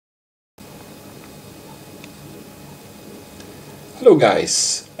Hello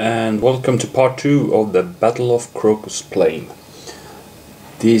guys, and welcome to part 2 of the Battle of Crocus Plain.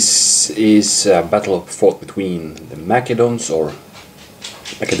 This is a battle fought between the Macedonians or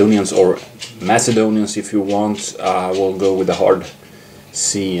Macedonians if you want. I will go with the hard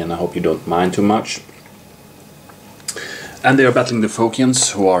C and I hope you don't mind too much. And they are battling the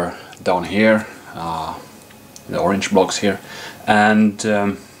Phocians, who are down here, in the orange blocks here. And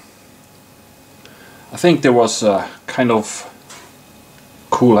I think there was a kind of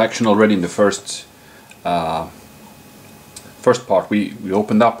cool action already in the first part. We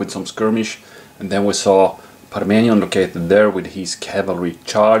opened up with some skirmish, and then we saw Parmenion located there with his cavalry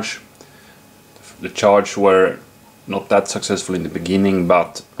charge. The charge were not that successful in the beginning,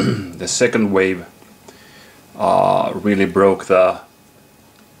 but the second wave really broke the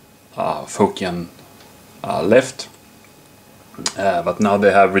Phocian left. But now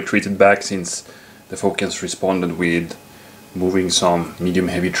they have retreated back, since the Phocians responded with moving some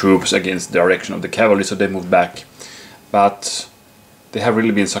medium-heavy troops against the direction of the cavalry, so they moved back. But they have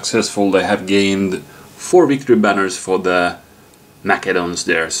really been successful. They have gained 4 victory banners for the Macedons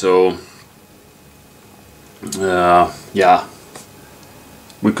there, so yeah,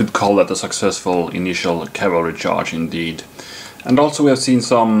 we could call that a successful initial cavalry charge indeed. And also we have seen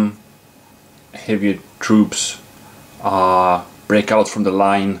some heavy troops break out from the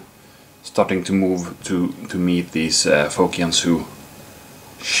line, starting to move to meet these Phocians, who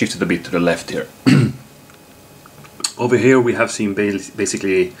shifted a bit to the left here. Over here we have seen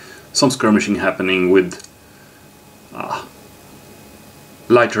basically some skirmishing happening with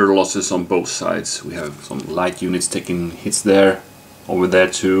lighter losses on both sides. We have some light units taking hits there, over there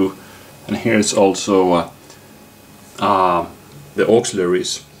too, and here's also the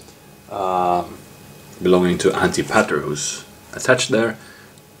auxiliaries belonging to Antipater, who's attached there.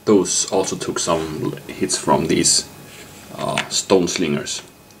 Those also took some hits from these stone slingers.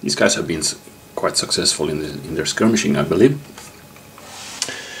 These guys have been quite successful in their skirmishing, I believe.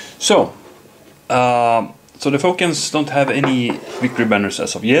 So the Phocians don't have any victory banners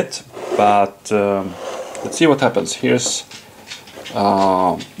as of yet, but let's see what happens. Here's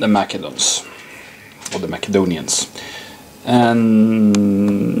the Macedons, or the Macedonians. And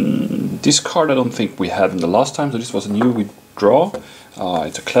this card I don't think we had in the last time, so this was a new withdraw.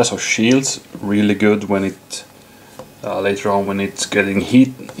 It's a class of shields, really good when it later on when it's getting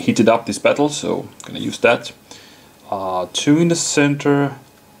heated up, this battle, so I'm gonna use that. 2 in the center,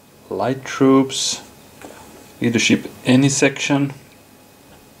 light troops, leadership any section,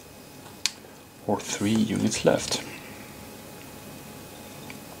 or 3 units left.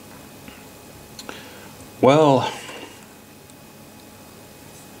 Well,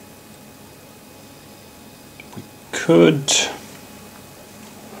 we could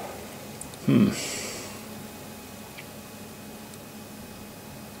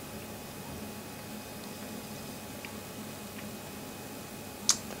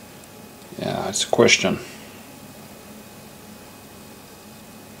yeah, it's a question.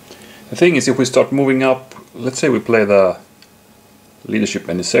 The thing is, if we start moving up, let's say we play the leadership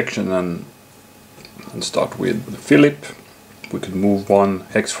any section and start with Philip, we could move 1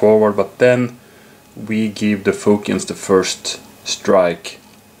 hex forward, but then we give the Phocians the first strike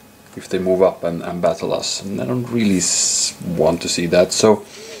if they move up and battle us, and I don't really want to see that, so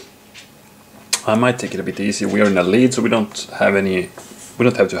I might take it a bit easy. We are in a lead, so we don't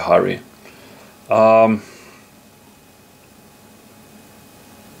have to hurry. I'm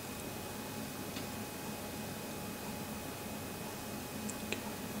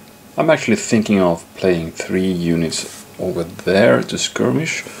actually thinking of playing 3 units over there to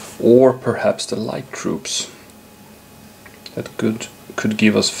skirmish, or perhaps the light troops. That could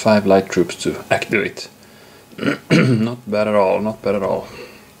give us 5 light troops to activate. Not bad at all, not bad at all.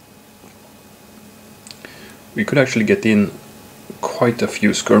 We could actually get in quite a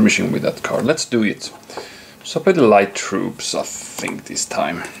few skirmishing with that card. Let's do it. So play the light troops, I think, this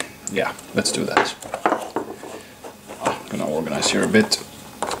time. Yeah, let's do that. I'm gonna organize here a bit,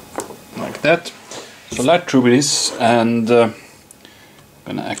 like that. So light troop it is, and I'm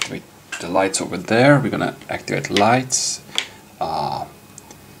gonna activate the lights over there. We're gonna activate lights.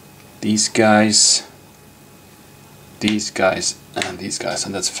 These guys, and these guys,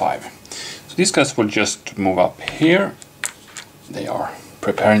 and that's 5. So these guys will just move up here. They are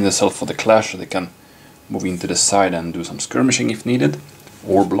preparing themselves for the clash, so they can move into the side and do some skirmishing if needed,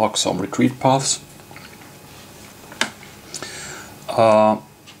 or block some retreat paths.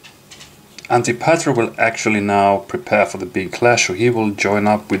 Antipater will actually now prepare for the big clash, so he will join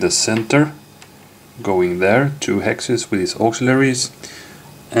up with the center, going there, 2 hexes with his auxiliaries,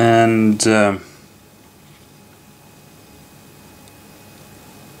 and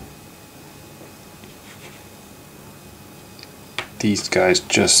these guys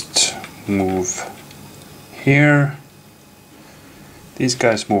just move here. These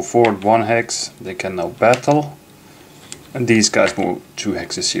guys move forward 1 hex, they can now battle. And these guys move 2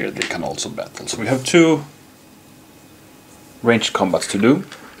 hexes here, they can also battle. So we have 2 ranged combats to do.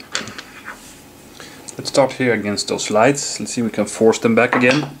 Let's start here against those lights. Let's see if we can force them back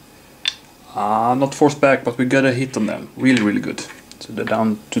again. Not force back, but we got a hit on them. Really, really good. So they're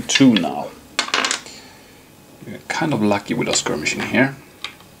down to 2 now. We're kind of lucky with our skirmishing here.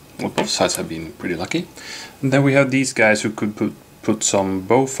 Well, both sides have been pretty lucky. And then we have these guys who could put some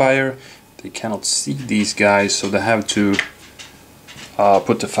bow fire. They cannot see these guys, so they have to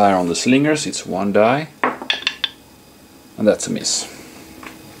put the fire on the slingers. It's 1 die. And that's a miss.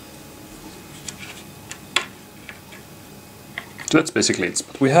 So that's basically it.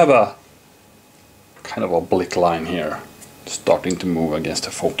 But we have a kind of a oblique line here, starting to move against the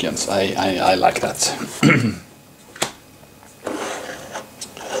Phocians. I like that.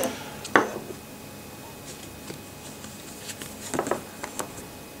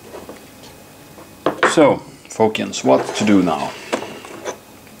 So, Phocians, what to do now?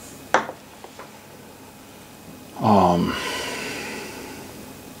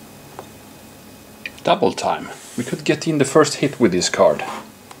 Double time. We could get in the first hit with this card.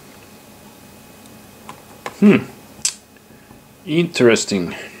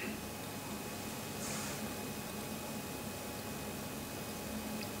 Interesting.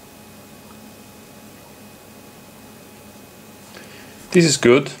 This is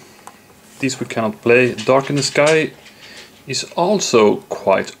good. This we cannot play. Dark in the Sky is also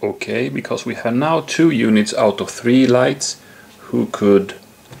quite okay, because we have now 2 units out of 3 lights who could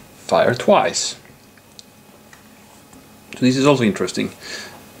fire twice. So this is also interesting.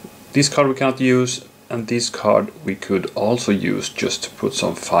 This card we cannot use, and this card we could also use just to put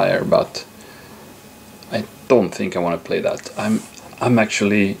some fire, but I don't think I want to play that. I'm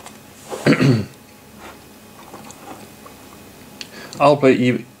actually I'll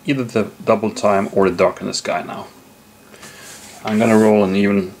play either the double time or the Dark in the Sky now. I'm gonna roll an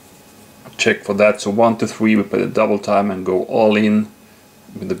even check for that. So 1 to 3 we play the double time and go all in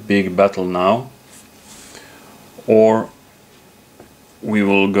with the big battle now, or we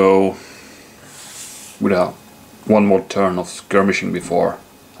will go with one more turn of skirmishing before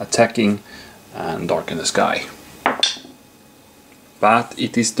attacking and Dark in the Sky. But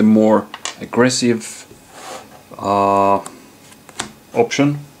it is the more aggressive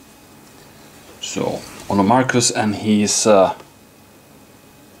option. So Marcus and his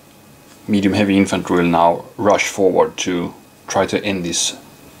medium heavy infantry will now rush forward to try to end this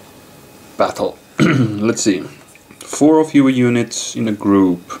battle. Let's see. 4 of your units in a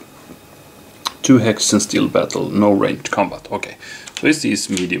group, 2 hex and steel battle, no ranged combat. Okay, so it's these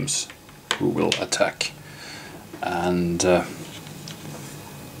mediums who will attack. And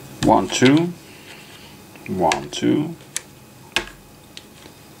 1, 2, 1, 2.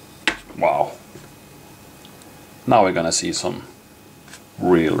 Wow. Now we're gonna see some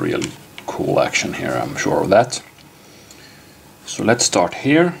real cool action here, I'm sure of that. So let's start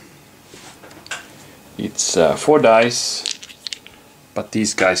here. It's 4 dice, but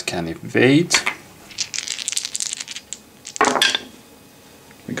these guys can evade.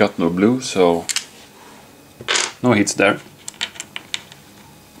 We got no blue, so no hits there.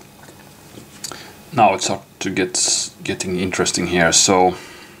 Now it's start to getting interesting here. So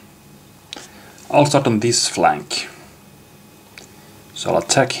I'll start on this flank. So I'll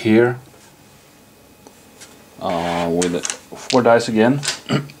attack here with 4 dice again.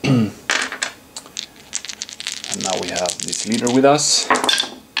 And now we have this leader with us.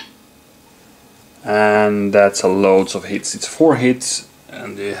 And that's a loads of hits. It's 4 hits,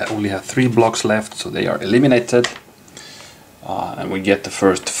 and they only have 3 blocks left, so they are eliminated. And we get the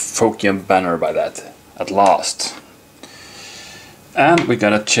first Phocian banner by that, at last. And we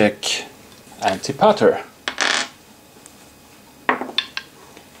gotta check Antipater.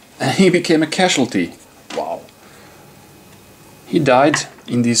 And he became a casualty. Wow. He died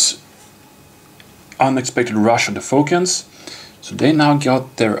in this unexpected rush of the Phocians. So they now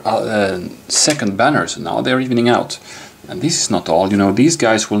got their second banner, so now they're evening out. And this is not all, you know, these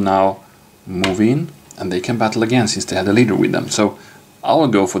guys will now move in and they can battle again since they had a leader with them. So I'll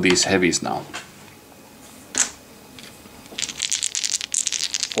go for these heavies now.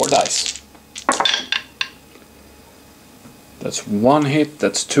 4 dice. That's 1 hit,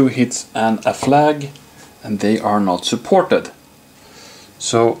 that's 2 hits and a flag, and they are not supported.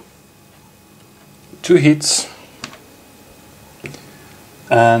 So 2 hits,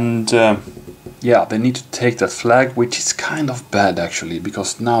 and yeah, they need to take that flag, which is kind of bad actually,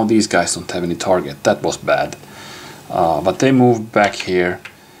 because now these guys don't have any target. That was bad. But they moved back here.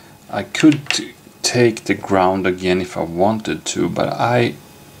 I could take the ground again if I wanted to, but I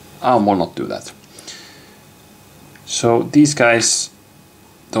will not do that. So these guys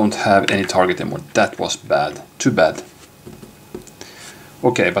don't have any target anymore. That was bad. Too bad.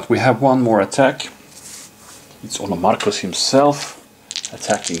 Okay, but we have one more attack. It's Marcus himself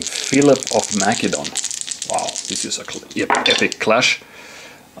attacking Philip of Macedon. Wow, this is a epic clash.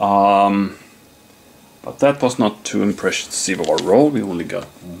 But that was not too impressive of a roll. We only got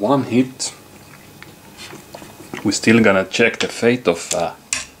one hit. We're still gonna check the fate of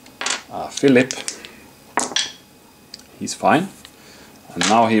Philip. He's fine. And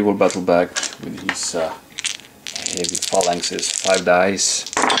now he will battle back with his heavy phalanxes. 5 dice.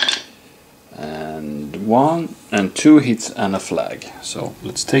 And 1 and 2 hits and a flag. So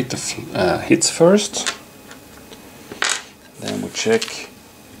let's take the hits first. Then we check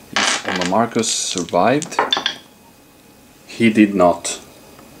if Marcus survived. He did not.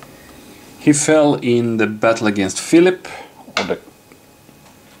 He fell in the battle against Philip.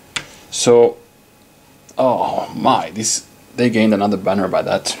 So, oh my, they gained another banner by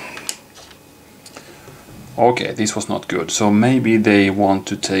that. Okay, this was not good. So maybe they want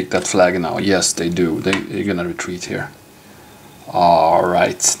to take that flag now. Yes, they do. They're gonna retreat here.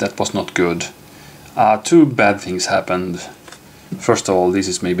 Alright, that was not good. 2 bad things happened. First of all, this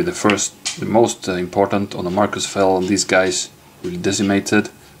is maybe the most important. Marcus fell, and these guys really decimated.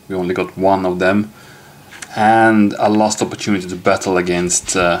 We only got one of them. And a lost opportunity to battle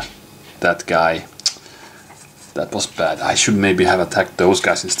against that guy. That was bad. I should maybe have attacked those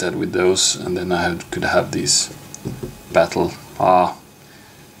guys instead with those, and then I could have this battle.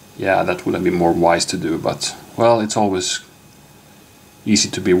 Yeah, that would have been more wise to do, but well, it's always easy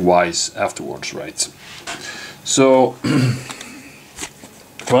to be wise afterwards, right? So,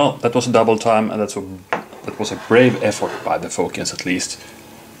 well, that was a double time, and that was a brave effort by the Phocians at least.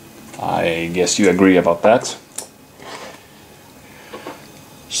 I guess you agree about that.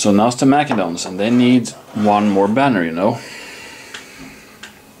 So now it's the Macedons, and they need one more banner, you know.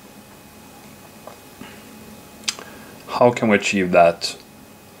 How can we achieve that?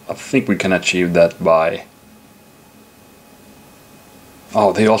 I think we can achieve that by...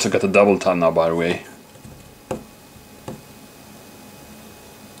 Oh, they also got a double time now, by the way.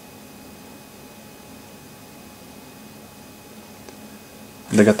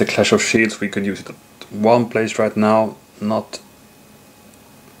 They got the Clash of Shields. We could use it at one place right now. Not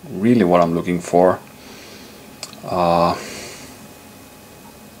really what I'm looking for.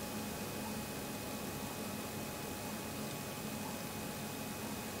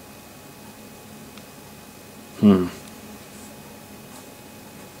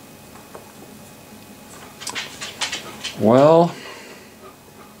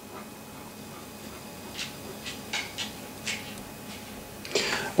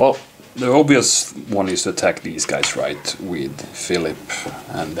 Well, the obvious one is to attack these guys, right, with Philip,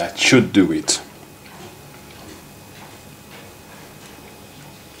 and that should do it.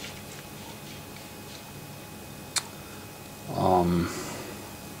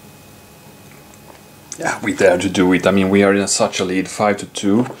 Yeah, we dare to do it. I mean, we are in such a lead,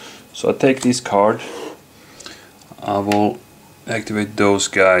 5-2. So I take this card. I will activate those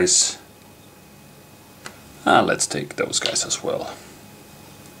guys. Let's take those guys as well.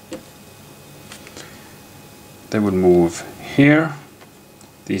 They will move here.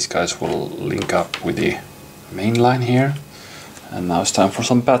 These guys will link up with the main line here. And now it's time for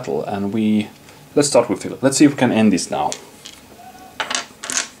some battle. And let's start with Philip. Let's see if we can end this now.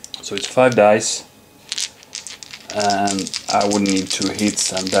 So it's 5 dice. And I would need 2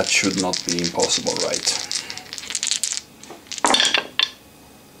 hits, and that should not be impossible, right?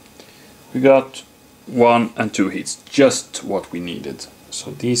 We got 1 and 2 hits, just what we needed.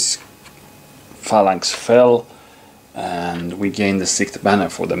 So these phalanx fell, and we gained the 6th banner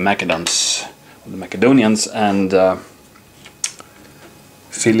for the Macedonians, and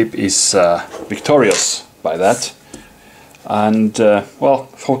Philip is victorious by that. And well,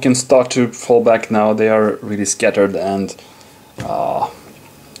 Phocians start to fall back now. They are really scattered, and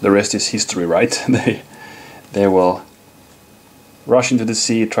the rest is history, right? They will rush into the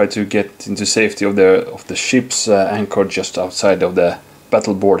sea, try to get into safety of the ships anchored just outside of the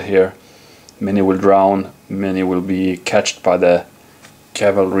battle board here. Many will drown, many will be catched by the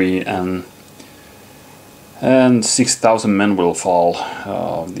cavalry, and 6,000 men will fall.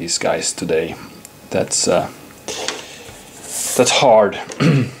 These guys today. That's hard,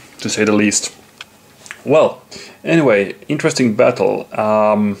 to say the least. Well, anyway, interesting battle.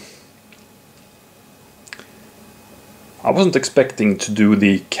 I wasn't expecting to do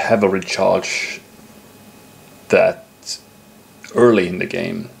the cavalry charge that early in the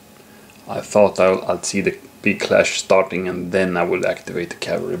game. I thought I'd see the big clash starting and then I would activate the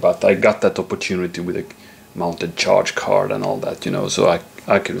cavalry, but I got that opportunity with a mounted charge card and all that, you know, so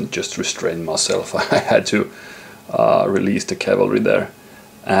I couldn't just restrain myself. I had to release the cavalry there.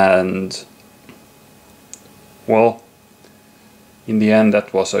 And well, in the end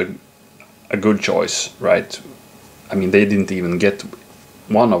that was a good choice, right? I mean, they didn't even get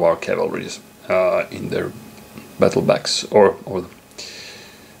one of our cavalries in their battlebacks or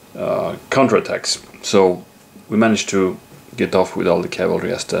counterattacks, so we managed to get off with all the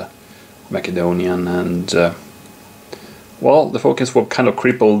cavalry as the Macedonian, and well, the Phocians were kind of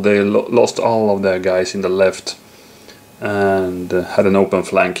crippled. They lost all of their guys in the left and had an open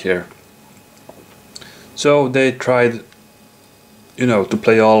flank here. So they tried, you know, to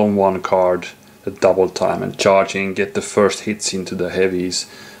play all on one card, the double time and charging, get the first hits into the heavies,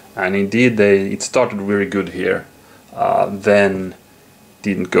 and indeed it started very good here. Then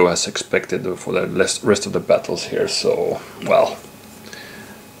didn't go as expected for the rest of the battles here, so well,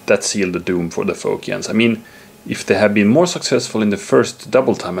 that sealed the doom for the Phocians. I mean, if they had been more successful in the first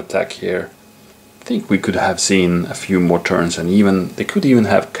double time attack here, I think we could have seen a few more turns, and they could even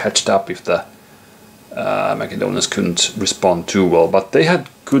have catched up if the Macedonians couldn't respond too well. But they had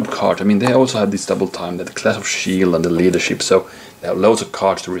good cards. I mean, they also had this double time, the Clash of Shield and the Leadership, so they have loads of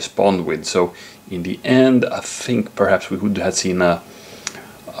cards to respond with. So in the end, I think perhaps we would have seen a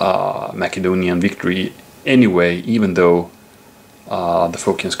Macedonian victory anyway, even though the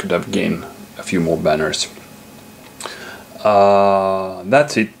Phocians could have gained a few more banners.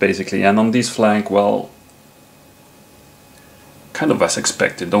 That's it basically, and on this flank, well, kind of as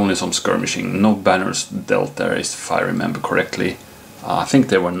expected, only some skirmishing, no banners dealt there, if I remember correctly. I think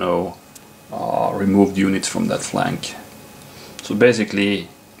there were no removed units from that flank. So basically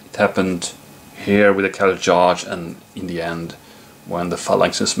it happened here with a cavalry charge, and in the end when the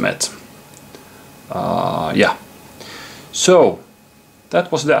phalanxes met. Yeah, so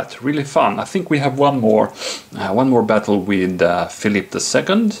that was that. Really fun. I think we have one more battle with Philip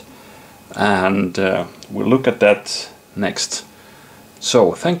II, and we'll look at that next.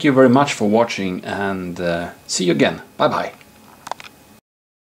 So thank you very much for watching, and see you again. Bye bye.